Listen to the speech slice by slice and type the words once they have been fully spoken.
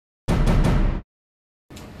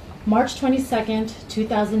March 22nd,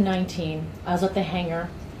 2019, I was at the hangar,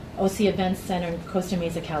 OC Events Center in Costa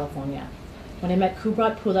Mesa, California, when I met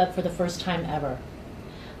Kubrat Pulev for the first time ever.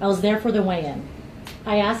 I was there for the weigh-in.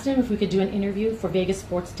 I asked him if we could do an interview for Vegas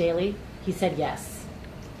Sports Daily. He said yes.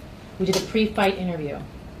 We did a pre-fight interview.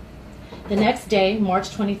 The next day,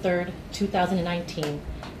 March 23rd, 2019,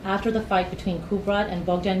 after the fight between Kubrat and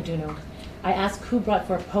Bogdan Dunuk, I asked Kubrat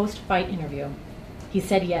for a post-fight interview. He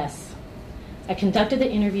said yes. I conducted the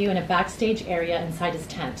interview in a backstage area inside his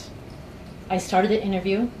tent. I started the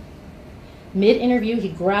interview. Mid-interview, he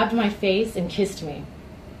grabbed my face and kissed me.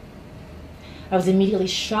 I was immediately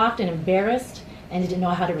shocked and embarrassed and didn't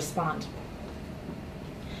know how to respond.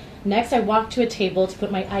 Next, I walked to a table to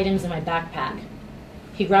put my items in my backpack.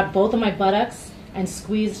 He grabbed both of my buttocks and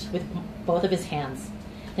squeezed with both of his hands.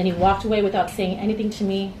 Then he walked away without saying anything to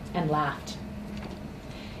me and laughed.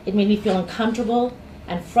 It made me feel uncomfortable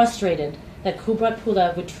and frustrated that Kubrat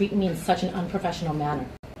Pulev would treat me in such an unprofessional manner.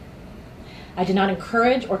 I did not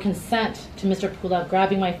encourage or consent to Mr. Pulev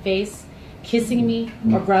grabbing my face, kissing me,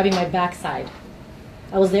 or grabbing my backside.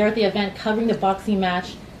 I was there at the event covering the boxing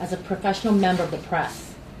match as a professional member of the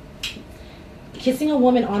press. Kissing a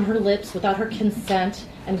woman on her lips without her consent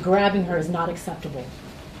and grabbing her is not acceptable.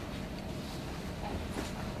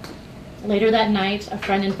 Later that night, a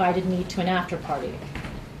friend invited me to an after party.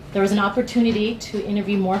 There was an opportunity to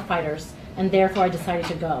interview more fighters, and therefore I decided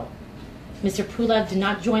to go. Mr. Pulev did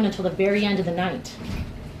not join until the very end of the night.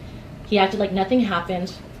 He acted like nothing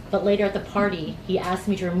happened, but later at the party, he asked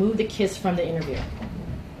me to remove the kiss from the interview.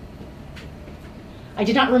 I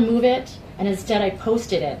did not remove it, and instead I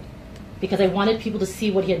posted it because I wanted people to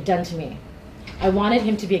see what he had done to me. I wanted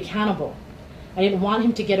him to be accountable. I didn't want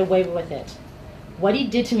him to get away with it. What he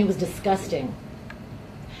did to me was disgusting.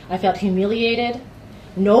 I felt humiliated.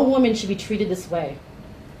 No woman should be treated this way.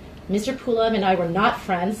 Mr. Pulev and I were not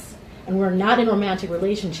friends, and we're not in a romantic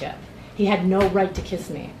relationship. He had no right to kiss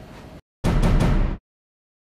me.